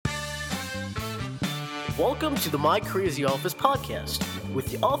Welcome to the My Crazy Office podcast with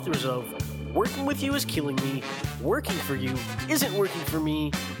the authors of Working With You Is Killing Me, Working For You Isn't Working For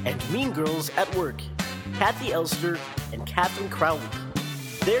Me, and Mean Girls at Work, Kathy Elster and Catherine Crowley.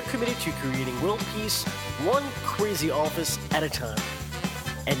 They're committed to creating world peace, one crazy office at a time.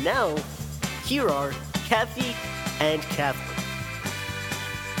 And now, here are Kathy and Catherine.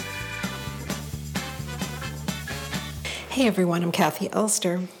 Hey everyone, I'm Kathy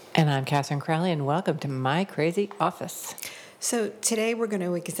Elster. And I'm Catherine Crowley, and welcome to My Crazy Office. So today we're going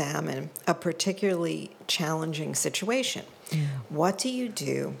to examine a particularly challenging situation. What do you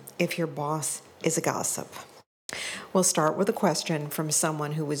do if your boss is a gossip? We'll start with a question from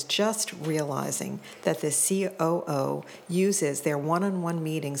someone who was just realizing that the COO uses their one-on-one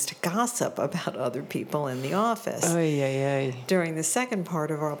meetings to gossip about other people in the office. Oy, oy, oy. During the second part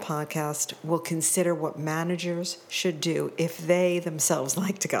of our podcast, we'll consider what managers should do if they themselves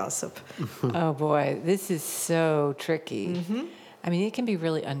like to gossip. Oh boy, this is so tricky. I mean, it can be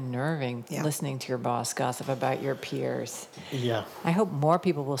really unnerving listening to your boss gossip about your peers. Yeah. I hope more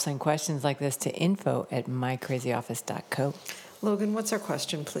people will send questions like this to info@mycrazyoffice.co. Logan, what's our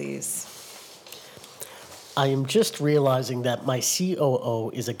question, please? I am just realizing that my COO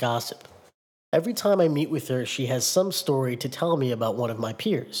is a gossip. Every time I meet with her, she has some story to tell me about one of my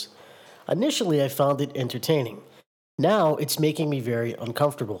peers. Initially, I found it entertaining. Now, it's making me very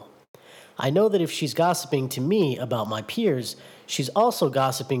uncomfortable. I know that if she's gossiping to me about my peers, she's also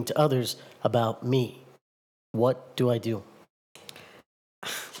gossiping to others about me. What do I do?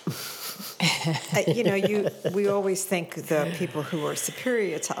 We always think the people who are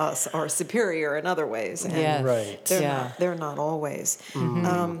superior to us are superior in other ways. And Yes. Right. They're not always.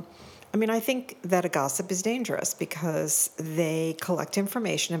 I think that a gossip is dangerous because they collect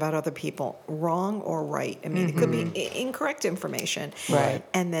information about other people, wrong or right. I mean, it could be incorrect information. Right.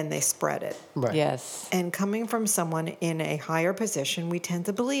 And then they spread it. Right. Yes. And coming from someone in a higher position, we tend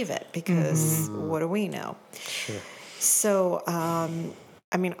to believe it because what do we know? Sure. So,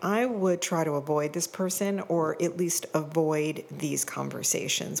 I would try to avoid this person or at least avoid these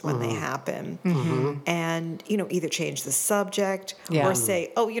conversations when they happen. And, either change the subject or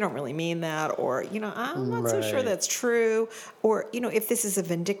say, oh, you don't really mean that. Or, I'm not so sure that's true. Or, if this is a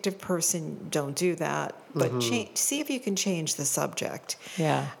vindictive person, don't do that. But see if you can change the subject.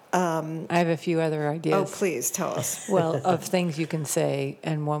 Yeah. I have a few other ideas. Oh, please tell us. Well, of things you can say,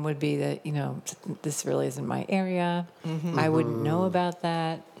 and one would be that, this really isn't my area. I wouldn't know about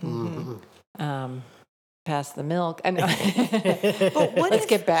that. Pass the milk. I know. But Let's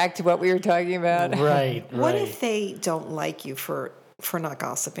get back to what we were talking about. Right. What if they don't like you for not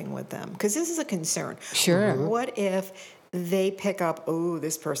gossiping with them? Because this is a concern. Sure. What if they pick up, oh,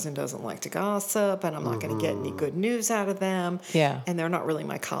 this person doesn't like to gossip, and I'm not going to get any good news out of them. Yeah. And they're not really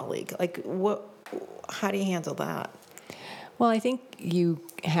my colleague. Like, how do you handle that? Well, I think you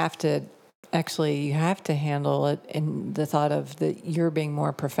have to handle it in the thought of that you're being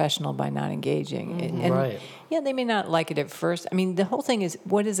more professional by not engaging. And Right. yeah, they may not like it at first. I mean, the whole thing is,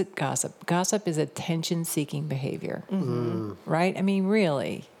 what is it gossip? Gossip is attention-seeking behavior, right? I mean,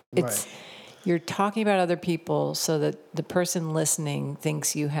 really. It's You're talking about other people so that the person listening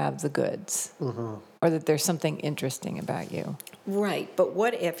thinks you have the goods or that there's something interesting about you. Right. But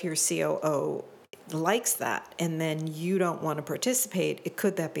what if your COO likes that and then you don't want to participate?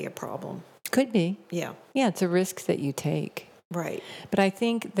 Could that be a problem? Could be. Yeah. Yeah, it's a risk that you take. Right. But I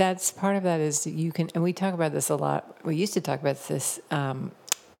think that's part of that is you can, and we talk about this a lot. We used to talk about this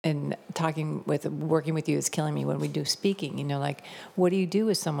and working with you is killing me when we do speaking. Like, what do you do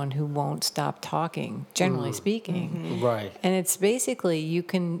with someone who won't stop talking, generally speaking? Right. And it's basically, you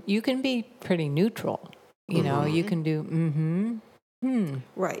can be pretty neutral. You can do,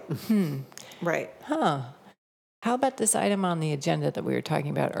 Right. Right. How about this item on the agenda that we were talking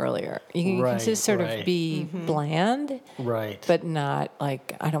about earlier? You can just sort of be bland, Right. but not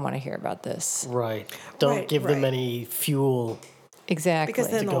like, I don't want to hear about this. Right. Don't give them any fuel. Exactly. Because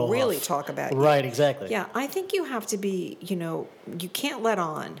then to they'll go really off. talk about you. Right, exactly. Yeah, I think you have to be, you can't let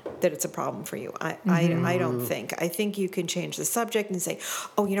on that it's a problem for you. I don't think. I think you can change the subject and say,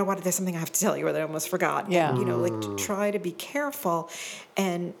 oh, you know what, there's something I have to tell you that I almost forgot. Yeah. And, to try to be careful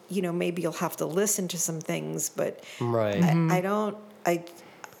and, maybe you'll have to listen to some things, but Right. I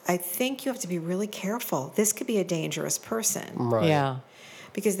think you have to be really careful. This could be a dangerous person. Right. Yeah.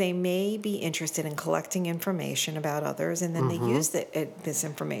 Because they may be interested in collecting information about others, and then they use this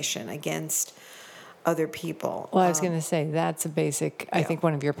information against other people. Well, I was going to say that's a basic. I think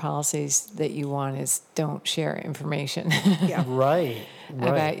one of your policies that you want is don't share information Yeah. Right.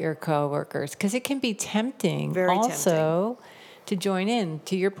 about your coworkers because it can be tempting. Very also to join in.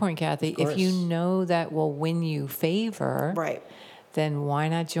 To your point, Kathy, if you know that will win you favor, Right. then why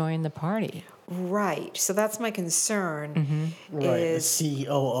not join the party? Right. So that's my concern. Right. Is The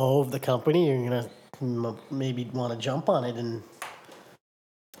COO of the company, you're going to maybe want to jump on it and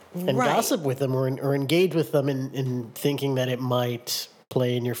right. gossip with them or engage with them in thinking that it might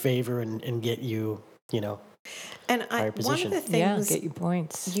play in your favor and get you, And higher one position. of the Yeah, things get you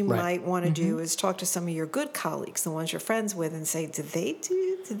points. you Right. might want to do is talk to some of your good colleagues, the ones you're friends with, and say, did they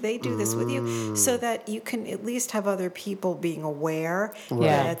do this with you? So that you can at least have other people being aware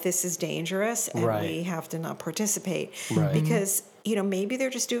Yeah. that this is dangerous and Right. we have to not participate. Right. Because, maybe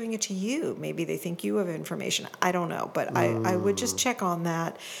they're just doing it to you. Maybe they think you have information. I don't know. But I would just check on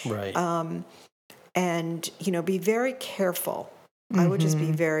that Right. and, be very careful. I would just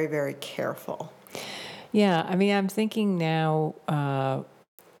be very, very careful. Yeah, I mean, I'm thinking now,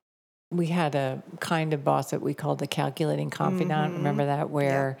 we had a kind of boss that we called the calculating confidant. Remember that?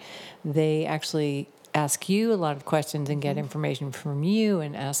 Where they actually ask you a lot of questions and get information from you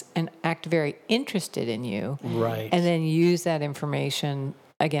and act very interested in you. Right. And then use that information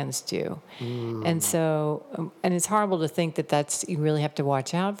against you. And so, and it's horrible to think that you really have to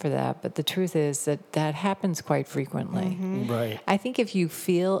watch out for that. But the truth is that happens quite frequently. Right. I think if you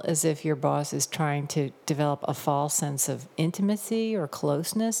feel as if your boss is trying to develop a false sense of intimacy or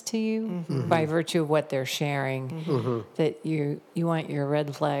closeness to you by virtue of what they're sharing, that you want your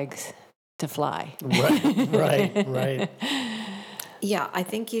red flags to fly. Right. Right. Yeah, I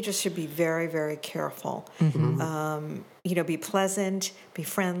think you just should be very, very careful. Be pleasant, be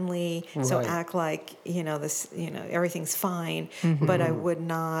friendly. So Right. act like this. Everything's fine. But I would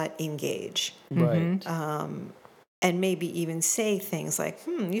not engage, Right. and maybe even say things like,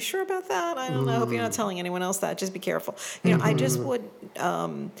 "You sure about that? I don't know. I hope you're not telling anyone else that. Just be careful." I just would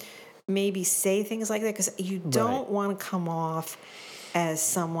maybe say things like that because you don't want to come off as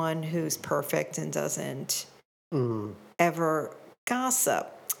someone who's perfect and doesn't ever gossip.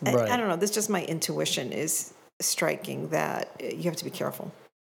 Right. I don't know. This just my intuition is striking that you have to be careful.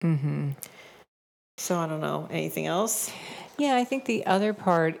 So I don't know. Anything else? Yeah, I think the other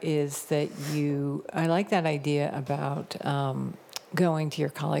part is that I like that idea about going to your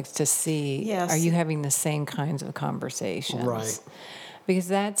colleagues to see, Yes. are you having the same kinds of conversations? Right. Because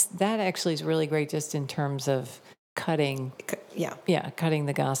that actually is really great just in terms of cutting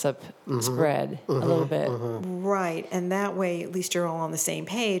the gossip spread a little bit. Right. And that way, at least you're all on the same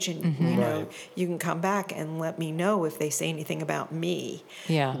page and, Right. you can come back and let me know if they say anything about me.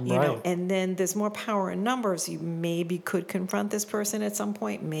 Yeah. Right. And then there's more power in numbers. You maybe could confront this person at some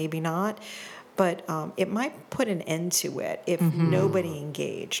point, maybe not. But it might put an end to it if nobody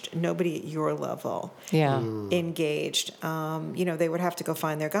engaged, nobody at your level Yeah. engaged. They would have to go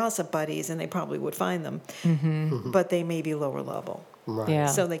find their gossip buddies, and they probably would find them. But they may be lower level. Right. Yeah.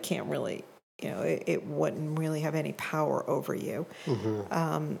 So they can't really, it wouldn't really have any power over you.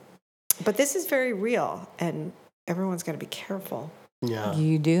 But this is very real, and everyone's got to be careful. Yeah.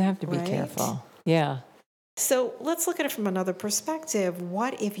 You do have to be Right? careful. Yeah. So let's look at it from another perspective.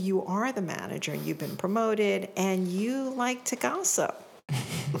 What if you are the manager and you've been promoted and you like to gossip?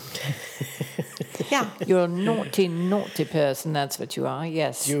 Yeah. You're a naughty, naughty person. That's what you are.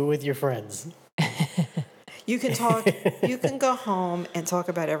 Yes. Do it with your friends. You can go home and talk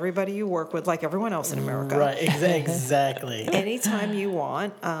about everybody you work with like everyone else in America. Right. Exactly. Anytime you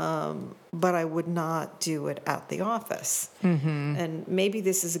want, but I would not do it at the office. And maybe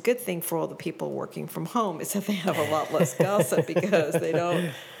this is a good thing for all the people working from home, is that they have a lot less gossip because they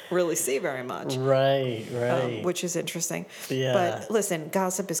don't really see very much. Right. Which is interesting. Yeah. But listen,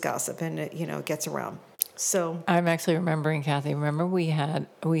 gossip is gossip, and it gets around. So I'm actually remembering, Kathy. Remember, we had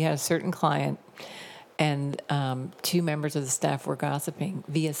a certain client, and two members of the staff were gossiping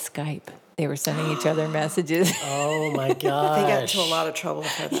via Skype. They were sending each other messages. Oh my gosh. they got into a lot of trouble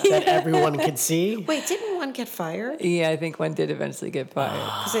for that. That everyone could see. Wait, didn't one get fired? Yeah, I think one did eventually get fired.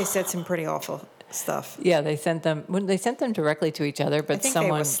 Because they said some pretty awful stuff. Yeah, they sent them directly to each other, but think they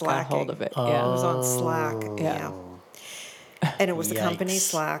someone were got slacking. hold of it. It was on Slack. Yeah. And it was the company Yikes.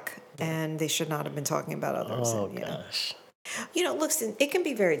 Slack, and they should not have been talking about others. Oh and, gosh. Listen, it can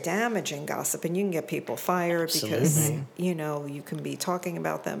be very damaging, gossip, and you can get people fired because, you can be talking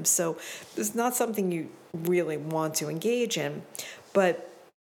about them. So it's not something you really want to engage in. But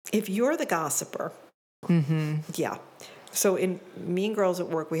if you're the gossiper, yeah. So in Mean Girls at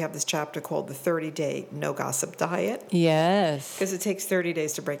Work, we have this chapter called the 30-Day No Gossip Diet. Yes. Because it takes 30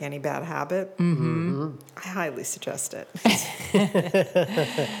 days to break any bad habit. I highly suggest it.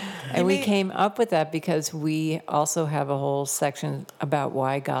 And we came up with that because we also have a whole section about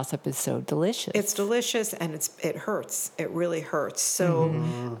why gossip is so delicious. It's delicious and it hurts. It really hurts. So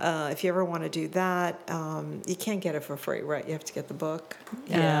if you ever want to do that, you can't get it for free, right? You have to get the book.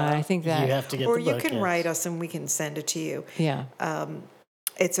 I think that. You have to get Or the you book, can yes. write us and we can send it to you. Yeah.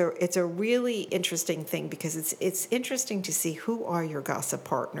 It's a really interesting thing because it's interesting to see who are your gossip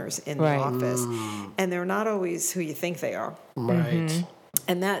partners in the Right. office, and they're not always who you think they are. Right.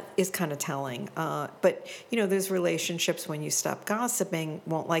 And that is kind of telling. But, there's relationships when you stop gossiping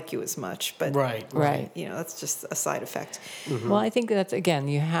won't like you as much. But, Right. Right. that's just a side effect. Well, I think that's, again,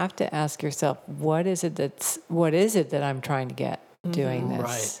 you have to ask yourself, what is it that I'm trying to get doing this?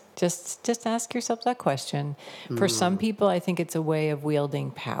 Right. Just ask yourself that question. For some people, I think it's a way of wielding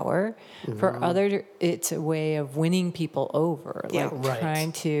power. For others, it's a way of winning people over, Yeah. like Right.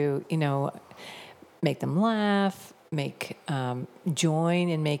 trying to, make them laugh, join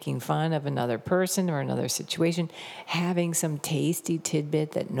in making fun of another person or another situation, having some tasty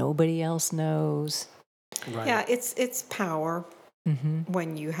tidbit that nobody else knows. Right. Yeah, it's power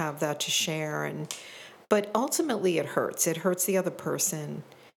when you have that to share, but ultimately it hurts. It hurts the other person.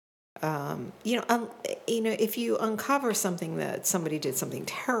 If you uncover something that somebody did something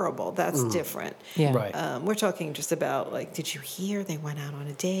terrible, that's different. Yeah. Right. We're talking just about like, did you hear they went out on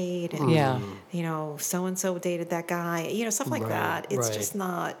a date? And, Yeah. so and so dated that guy. Stuff like Right, that. It's right. just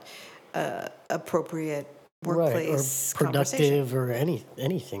not appropriate Right. Or workplace conversation. productive or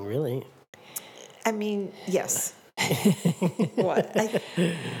anything really. I mean, yes. What?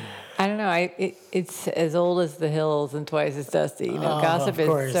 I don't know. It's as old as the hills and twice as dusty. Gossip of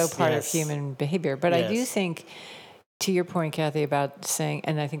course, is so part yes. of human behavior. But I do Yes. think, to your point, Kathy, about saying,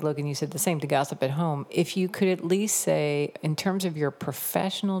 and I think, Logan, you said the same, to gossip at home, if you could at least say, in terms of your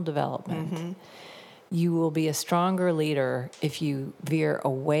professional development, you will be a stronger leader if you veer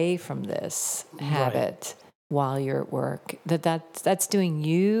away from this habit while you're at work. That's doing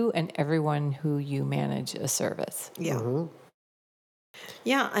you and everyone who you manage a service. Yeah.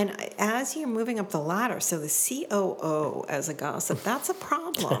 Yeah, and as you're moving up the ladder, so the COO as a gossip, that's a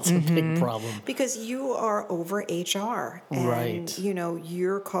problem. That's a big problem. Because you are over HR and Right.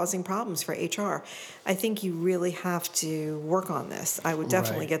 you're causing problems for HR. I think you really have to work on this. I would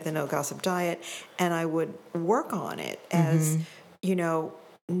definitely Right. get the no gossip diet, and I would work on it as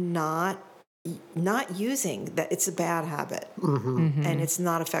not using that. It's a bad habit and it's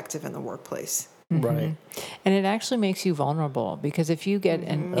not effective in the workplace. Right. And it actually makes you vulnerable because if you get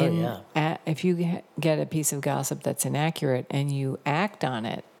if you get a piece of gossip that's inaccurate and you act on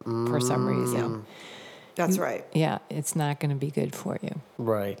it for some reason, That's right. yeah, it's not going to be good for you.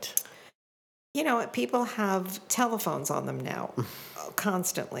 Right. People have telephones on them now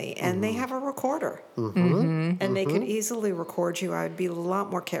constantly, and they have a recorder. And they could easily record you. I would be a lot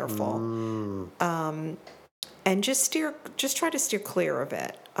more careful. And just try to steer clear of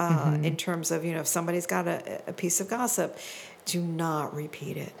it in terms of, if somebody's got a piece of gossip, do not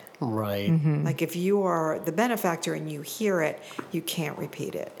repeat it. Right. Like if you are the benefactor and you hear it, you can't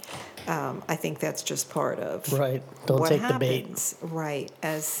repeat it. I think that's just part of Right. Don't what take the bait. happens. Right.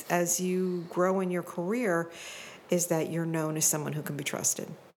 As you grow in your career, is that you're known as someone who can be trusted.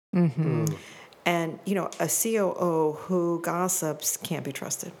 And, a COO who gossips can't be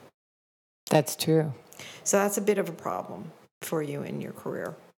trusted. That's true. So that's a bit of a problem for you in your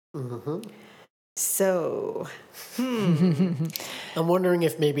career. So, I'm wondering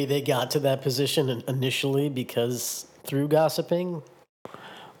if maybe they got to that position initially because through gossiping.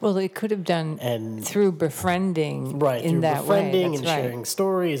 Well, they could have done And through befriending right, in through that befriending way. and That's right. sharing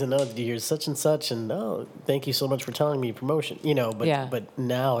stories and did you hear such and such and thank you so much for telling me promotion. But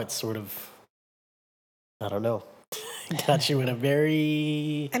now it's sort of I don't know. Got you in a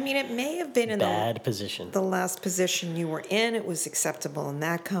very it may have been in bad position. the last position you were in. It was acceptable in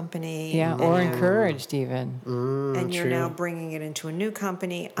that company. Yeah, or encouraged even. And you're true. now bringing it into a new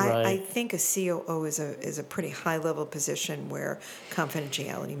company. I Right. think a COO is a pretty high level position where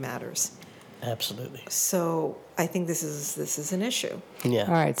confidentiality matters. Absolutely. So I think this is an issue. Yeah.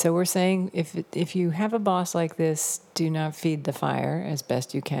 All right, so we're saying if you have a boss like this, do not feed the fire as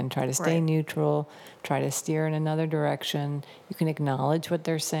best you can. Try to stay Right. neutral. Try to steer in another direction. You can acknowledge what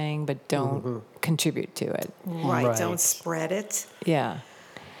they're saying, but don't contribute to it. Right. Right. Don't spread it. Yeah.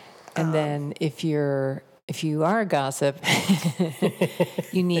 And then if you are a gossip,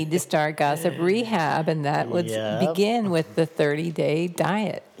 you need to start gossip rehab, and that would Yep. begin with the 30-day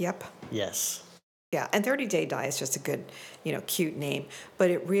diet. Yep. Yes. Yeah, and 30-day die is just a good, cute name,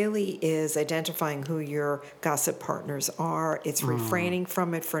 but it really is identifying who your gossip partners are. It's refraining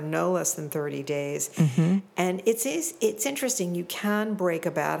from it for no less than 30 days. And it's interesting. You can break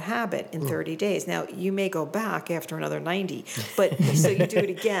a bad habit in 30 days. Now, you may go back after another 90, but so you do it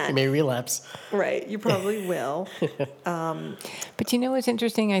again. You may relapse. Right, you probably will. But what's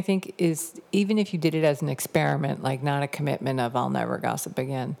interesting, I think, is even if you did it as an experiment, like not a commitment of I'll never gossip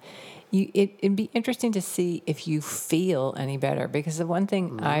again, it'd be interesting to see if you feel any better. Because the one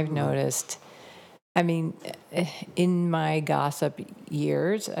thing I've noticed, I mean, in my gossip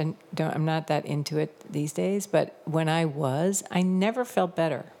years, I'm not that into it these days, but when I never felt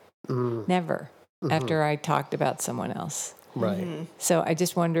better. Never. After I talked about someone else. Right. So I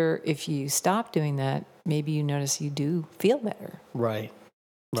just wonder if you stop doing that, maybe you notice you do feel better. Right.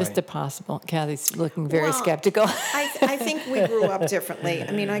 Just a possible. Kathy's looking very skeptical. I think we grew up differently.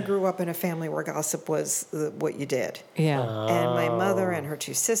 I mean, I grew up in a family where gossip was what you did. Yeah. And my mother and her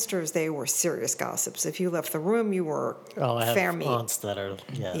two sisters, they were serious gossips. If you left the room, you were fair meat. Aunts that are,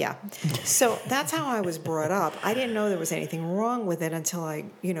 Yeah. So that's how I was brought up. I didn't know there was anything wrong with it until I,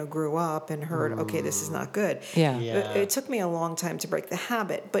 grew up and heard, okay, this is not good. Yeah. It took me a long time to break the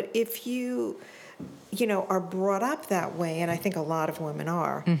habit. But if you are brought up that way, and I think a lot of women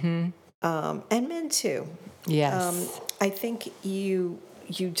are, and men too. Yes. I think you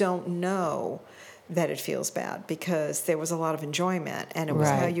don't know that it feels bad because there was a lot of enjoyment, and it was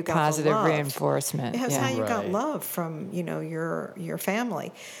how you got positive the love. reinforcement. It was how you got love from your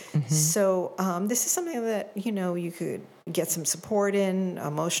family. So this is something that you could get some support in,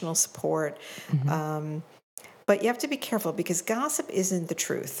 emotional support. But you have to be careful because gossip isn't the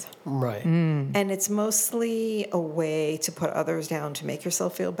truth. Right. And it's mostly a way to put others down to make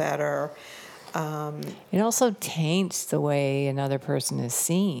yourself feel better. It also taints the way another person is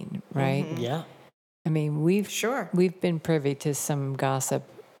seen, right? Yeah. I mean, we've been privy to some gossip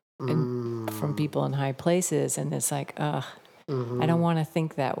from people in high places, and it's like, I don't want to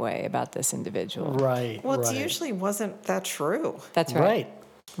think that way about this individual. Right. Well, it usually wasn't that true. That's right.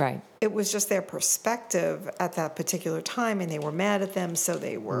 Right. It was just their perspective at that particular time, and they were mad at them, so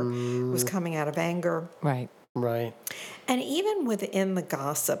they were was coming out of anger. Right. Right. And even within the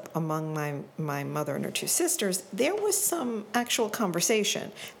gossip among my mother and her two sisters, there was some actual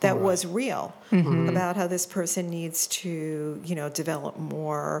conversation that was real about how this person needs to, develop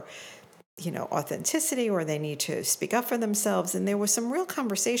more, authenticity, or they need to speak up for themselves. And there was some real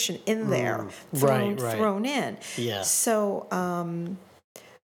conversation in there thrown in. Yeah. So,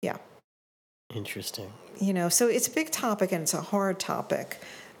 yeah. Interesting. So it's a big topic and it's a hard topic.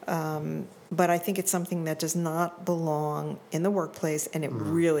 But I think it's something that does not belong in the workplace, and it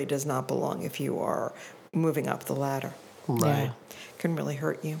really does not belong if you are moving up the ladder. Right. Yeah. Can really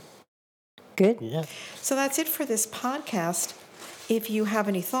hurt you. Good. Yeah. So that's it for this podcast. If you have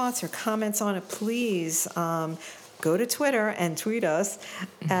any thoughts or comments on it, please go to Twitter and tweet us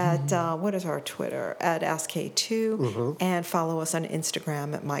at, what is our Twitter? At AskK2, and follow us on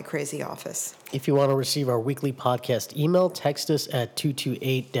Instagram at MyCrazyOffice. If you want to receive our weekly podcast email, text us at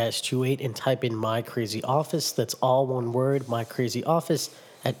 228-28 and type in My Crazy Office. That's all one word, My Crazy Office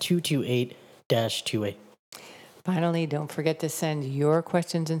at 228-28. Finally, don't forget to send your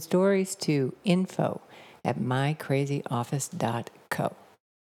questions and stories to info@mycrazyoffice.co.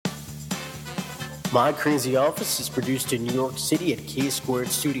 My Crazy Office is produced in New York City at K Squared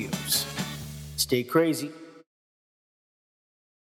Studios. Stay crazy.